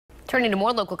Turning to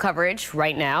more local coverage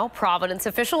right now, Providence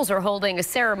officials are holding a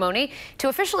ceremony to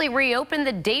officially reopen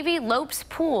the Davey Lopes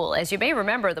pool. As you may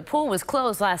remember, the pool was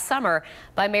closed last summer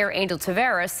by Mayor Angel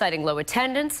Taveras, citing low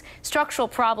attendance, structural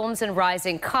problems, and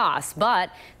rising costs. But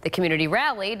the community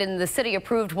rallied and the city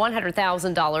approved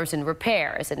 $100,000 in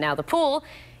repairs. And now the pool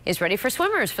is ready for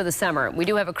swimmers for the summer. We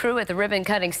do have a crew at the ribbon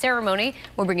cutting ceremony.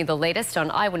 We'll bring you the latest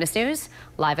on Eyewitness News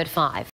live at 5.